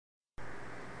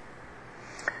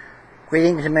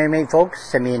Greetings, Merry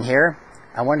folks, Simeon here.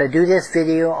 I want to do this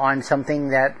video on something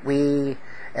that we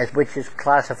as witches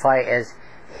classify as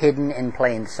hidden in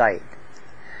plain sight.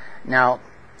 Now,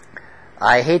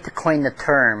 I hate to coin the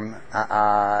term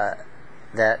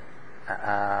that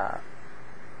a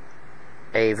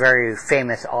very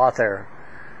famous author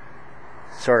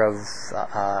sort of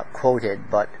quoted,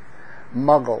 but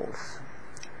muggles.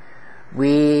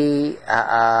 We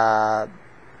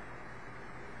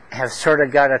have sort of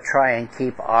got to try and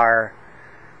keep our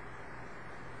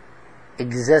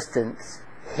existence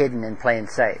hidden in plain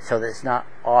sight so that it's not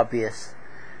obvious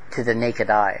to the naked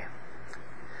eye.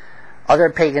 Other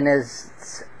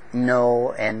paganists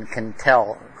know and can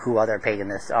tell who other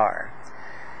paganists are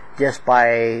just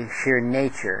by sheer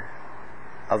nature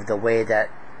of the way that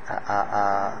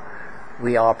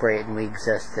we operate and we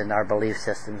exist in our belief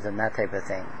systems and that type of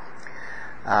thing.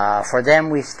 For them,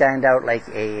 we stand out like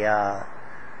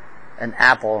an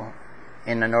apple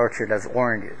in an orchard of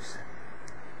oranges.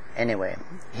 Anyway,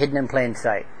 hidden in plain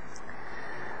sight.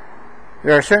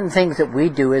 There are certain things that we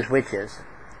do as witches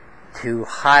to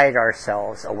hide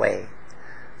ourselves away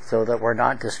so that we're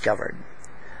not discovered.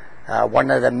 One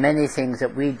of the many things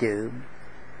that we do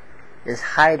is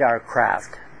hide our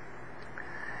craft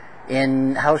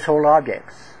in household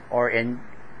objects or in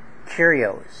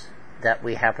curios that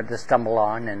we happen to stumble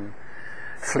on in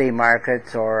flea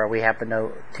markets, or we happen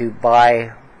to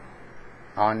buy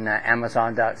on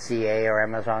Amazon.ca or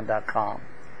Amazon.com.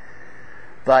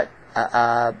 But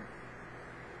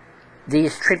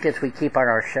these trinkets we keep on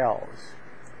our shelves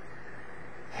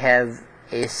have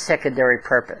a secondary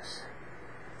purpose.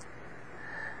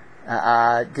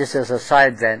 Just as a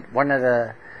side vent, one of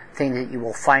the things that you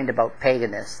will find about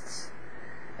paganists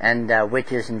and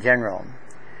witches in general,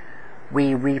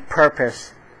 we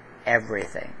repurpose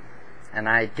everything. And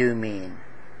I do mean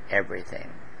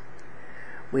everything.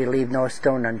 We leave no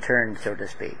stone unturned, so to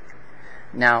speak.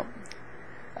 Now,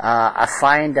 a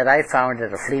find that I found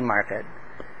at a flea market,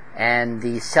 and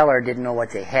the seller didn't know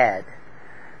what they had,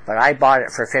 but I bought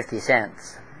it for 50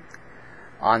 cents.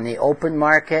 On the open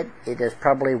market, it is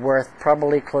probably worth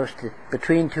close to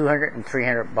between 200 and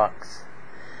 300 bucks.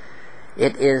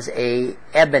 It is a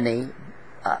ebony,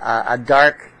 a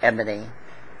dark ebony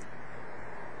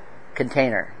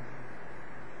container.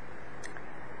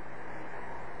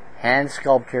 Hand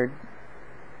sculptured,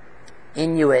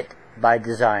 Inuit by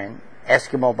design,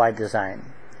 Eskimo by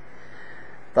design.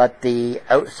 But the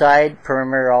outside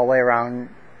perimeter all the way around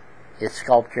is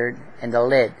sculptured, and the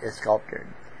lid is sculptured.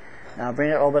 Now I'll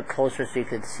bring it a little bit closer so you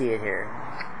can see it here.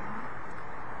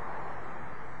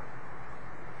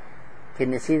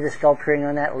 Can you see the sculpturing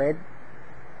on that lid?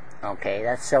 Okay,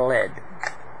 that's the lid.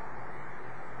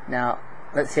 Now,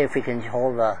 let's see if we can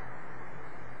hold the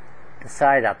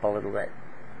side up a little bit.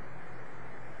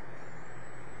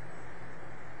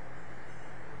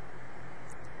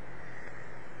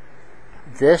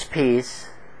 This piece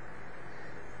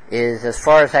is, as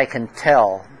far as I can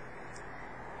tell,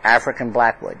 African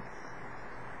blackwood.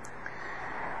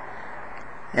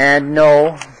 And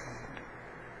no,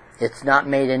 it's not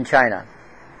made in China.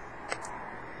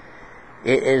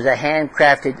 It is a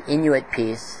handcrafted Inuit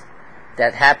piece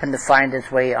that happened to find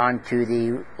its way onto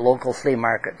the local flea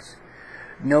markets.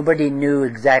 Nobody knew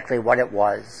exactly what it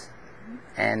was,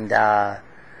 and the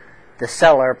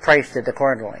seller priced it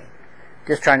accordingly,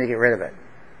 just trying to get rid of it.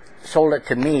 Sold it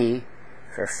to me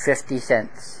for 50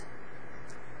 cents.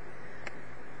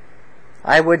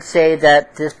 I would say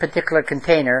that this particular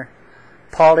container,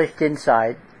 polished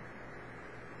inside,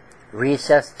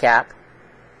 recessed cap,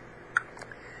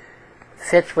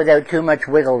 fits without too much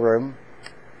wiggle room.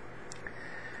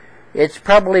 It's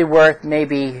probably worth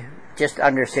maybe just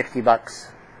under 60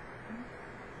 bucks.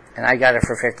 And I got it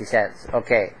for 50 cents.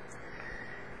 Okay.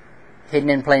 Hidden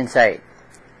in plain sight.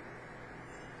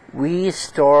 We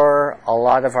store a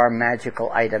lot of our magical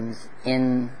items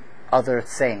in other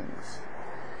things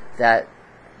that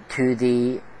to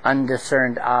the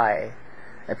undiscerned eye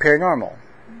appear normal,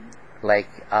 like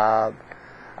a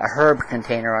herb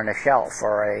container on a shelf,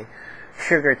 or a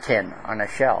sugar tin on a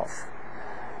shelf,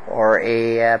 or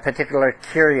a particular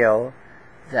curio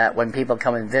that when people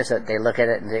come and visit, they look at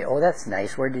it and say, oh, that's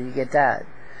nice, where did you get that?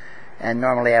 And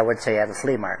normally I would say at a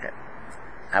flea market.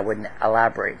 I wouldn't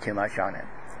elaborate too much on it.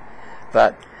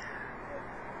 But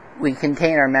we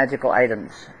contain our magical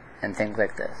items and things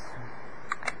like this.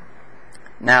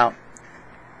 Now,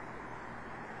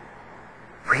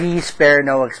 we spare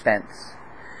no expense.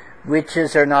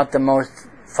 Witches are not the most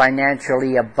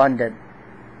financially abundant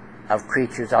of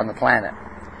creatures on the planet.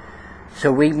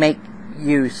 So we make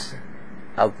use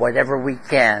of whatever we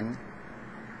can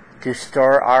to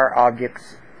store our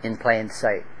objects in plain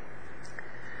sight.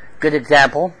 Good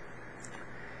example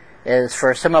is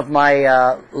for some of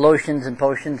my lotions and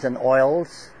potions and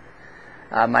oils,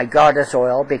 my goddess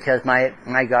oil, because my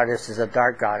goddess is a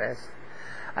dark goddess,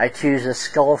 I choose a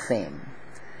skull theme.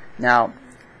 Now,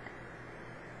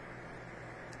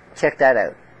 check that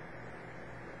out.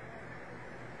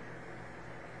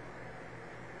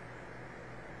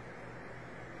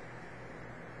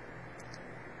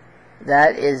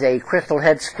 That is a Crystal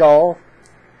Head skull,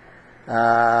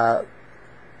 Dan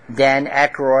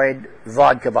Aykroyd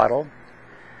vodka bottle.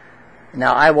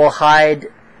 Now I will hide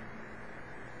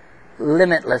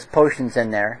limitless potions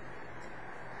in there,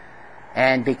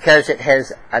 and because it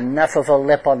has enough of a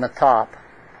lip on the top,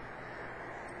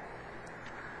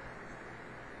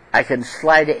 I can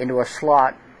slide it into a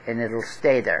slot and it'll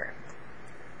stay there.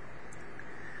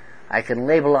 I can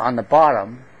label it on the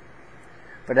bottom,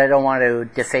 but I don't want to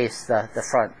deface the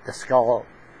front, the skull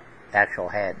actual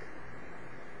head.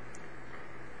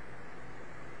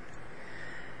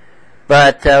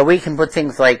 But we can put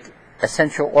things like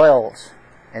essential oils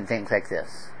and things like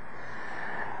this.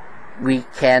 We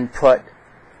can put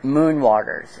moon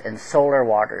waters and solar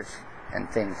waters and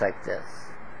things like this.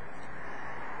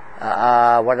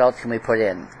 What else can we put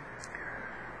in?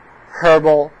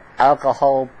 Herbal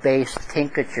alcohol-based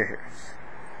tinctures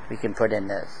we can put in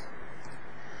this.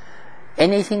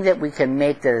 Anything that we can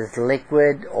make that is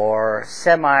liquid or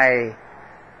semi-powdered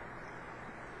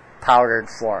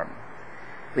form,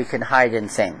 we can hide in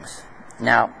things.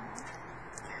 Now,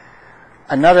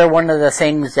 another one of the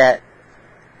things that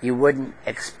you wouldn't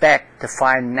expect to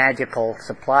find magical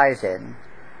supplies in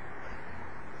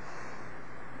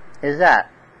is that.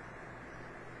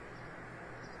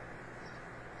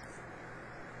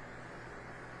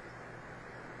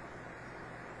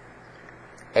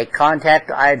 A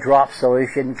contact eye drop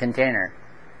solution container.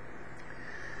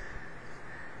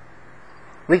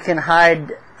 We can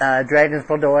hide dragon's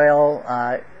blood oil,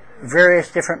 various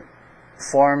different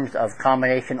forms of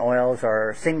combination oils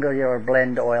or singular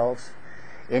blend oils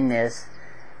in this,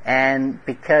 and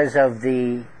because of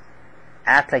the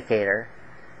applicator,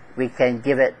 we can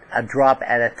give it a drop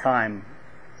at a time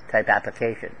type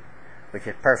application, which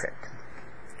is perfect.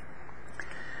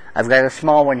 I've got a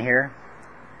small one here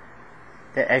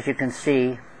that, as you can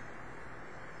see,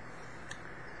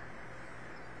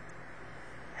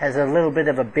 has a little bit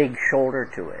of a big shoulder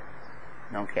to it,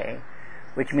 okay,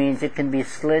 which means it can be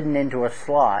slidden into a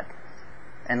slot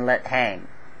and let hang.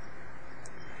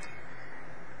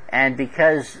 And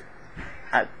because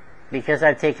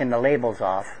I've taken the labels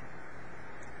off,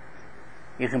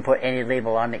 you can put any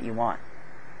label on that you want.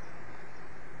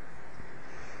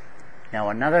 Now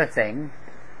another thing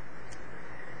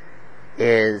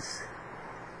is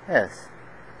this.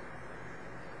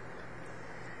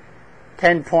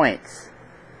 10 points.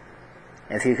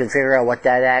 If you can figure out what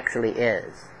that actually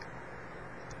is.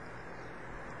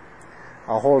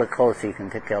 I'll hold it close so you can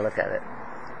take a look at it.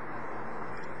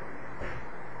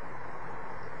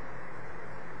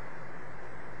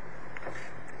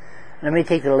 Let me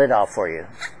take the lid off for you.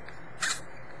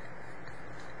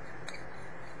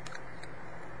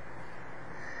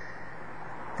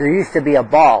 There used to be a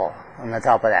ball on the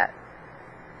top of that,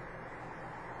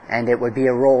 and it would be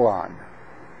a roll-on.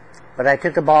 But I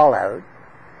took the ball out,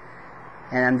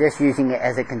 and I'm just using it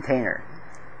as a container.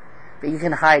 But you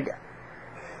can hide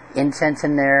incense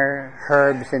in there,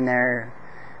 herbs in there,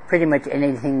 pretty much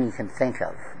anything you can think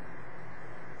of.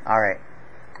 Alright.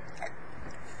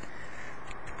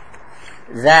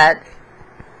 That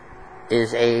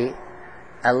is a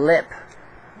lip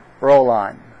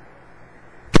roll-on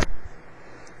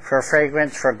for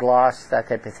fragrance, for gloss, that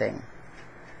type of thing.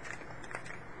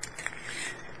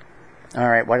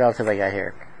 Alright, what else have I got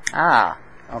here? Ah,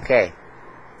 okay.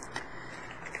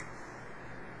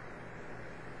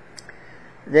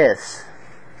 This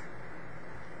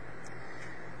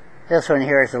one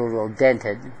here is a little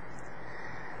dented,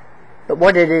 but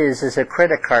what it is a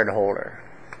credit card holder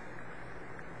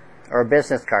or a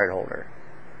business card holder.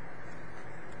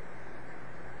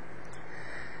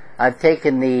 I've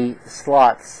taken the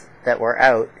slots that were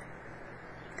out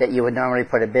that you would normally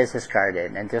put a business card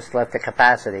in and just left the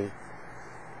cavity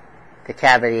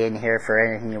in here for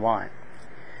anything you want.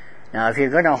 Now if you're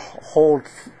going to hold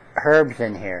herbs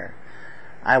in here,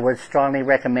 I would strongly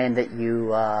recommend that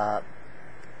you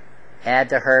add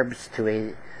the herbs to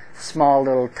a small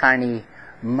little tiny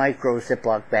micro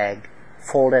Ziploc bag,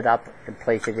 fold it up and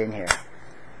place it in here.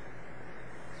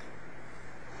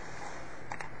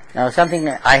 Now something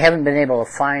that I haven't been able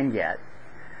to find yet,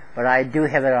 but I do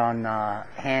have it on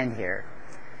hand here,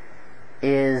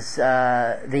 is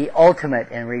the ultimate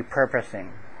in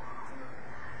repurposing.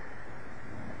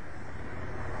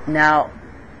 Now,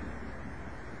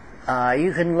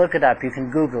 you can look it up, you can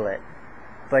Google it,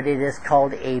 but it is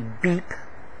called a BEEP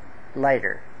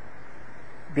lighter.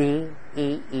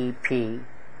 B-E-E-P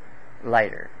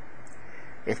lighter.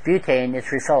 It's butane, it's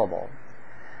refillable,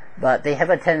 but they have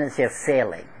a tendency of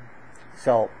failing.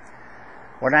 So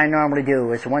what I normally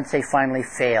do is, once they finally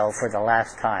fail for the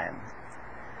last time,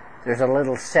 there's a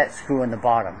little set screw in the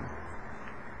bottom.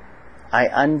 I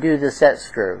undo the set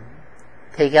screw,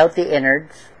 take out the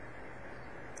innards.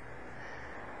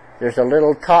 There's a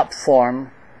little top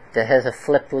form that has a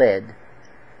flip lid.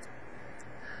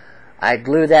 I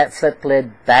glue that flip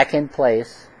lid back in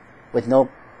place with no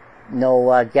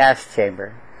gas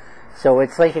chamber, so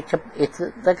it's like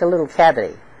a little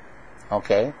cavity.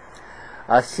 Okay,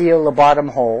 I'll seal the bottom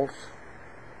holes,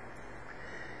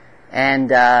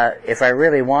 and if I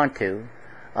really want to,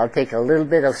 I'll take a little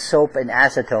bit of soap and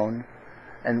acetone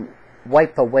and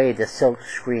wipe away the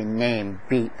silkscreen name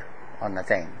BEEP on the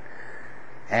thing,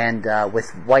 and with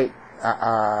white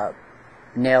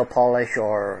nail polish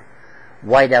or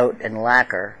whiteout and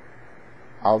lacquer,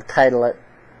 I'll title it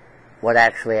what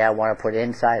actually I want to put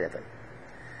inside of it.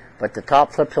 But the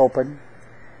top flips open,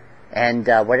 and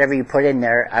whatever you put in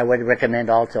there, I would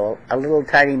recommend also a little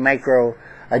tiny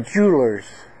a jeweler's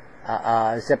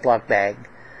Ziploc bag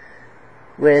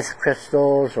with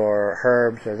crystals or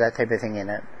herbs or that type of thing in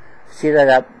it. Seal it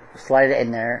up, slide it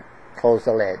in there, close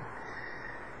the lid.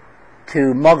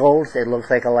 To muggles, it looks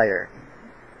like a lighter.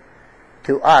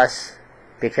 To us,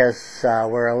 because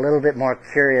we're a little bit more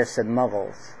curious than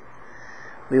muggles,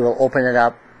 we will open it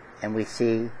up and we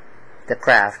see the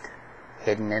craft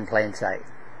hidden in plain sight.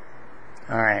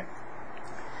 Alright.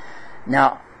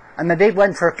 Now, I'm a big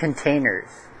one for containers,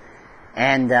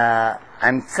 and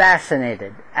I'm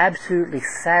fascinated, absolutely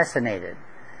fascinated,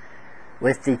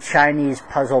 with the Chinese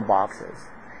puzzle boxes.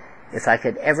 If I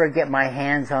could ever get my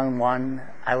hands on one,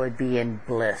 I would be in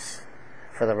bliss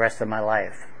for the rest of my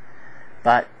life.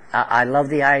 But I love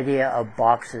the idea of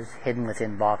boxes hidden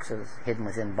within boxes, hidden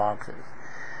within boxes.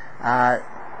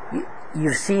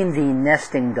 You've seen the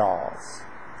nesting dolls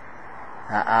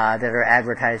that are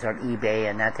advertised on eBay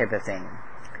and that type of thing,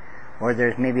 where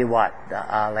there's maybe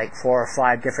like 4 or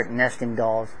 5 different nesting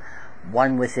dolls,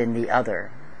 one within the other.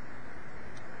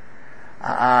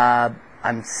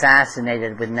 I'm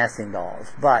fascinated with nesting dolls,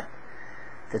 but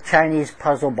the Chinese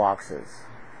puzzle boxes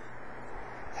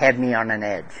have me on an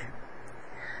edge,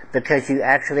 because you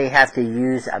actually have to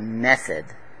use a method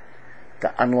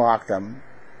to unlock them,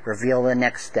 reveal the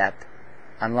next step,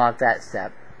 unlock that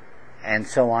step, and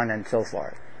so on and so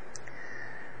forth.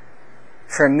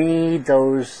 For me,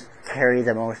 those carry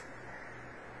the most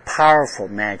powerful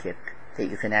magic that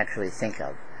you can actually think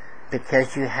of,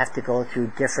 because you have to go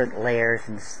through different layers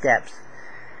and steps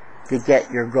to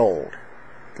get your gold,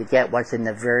 to get what's in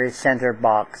the very center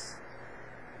box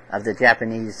of the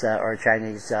Japanese or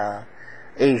Chinese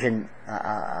Asian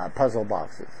puzzle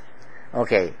boxes.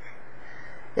 Okay,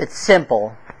 it's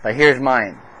simple, but here's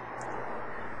mine.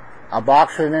 A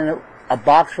box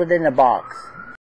within a box.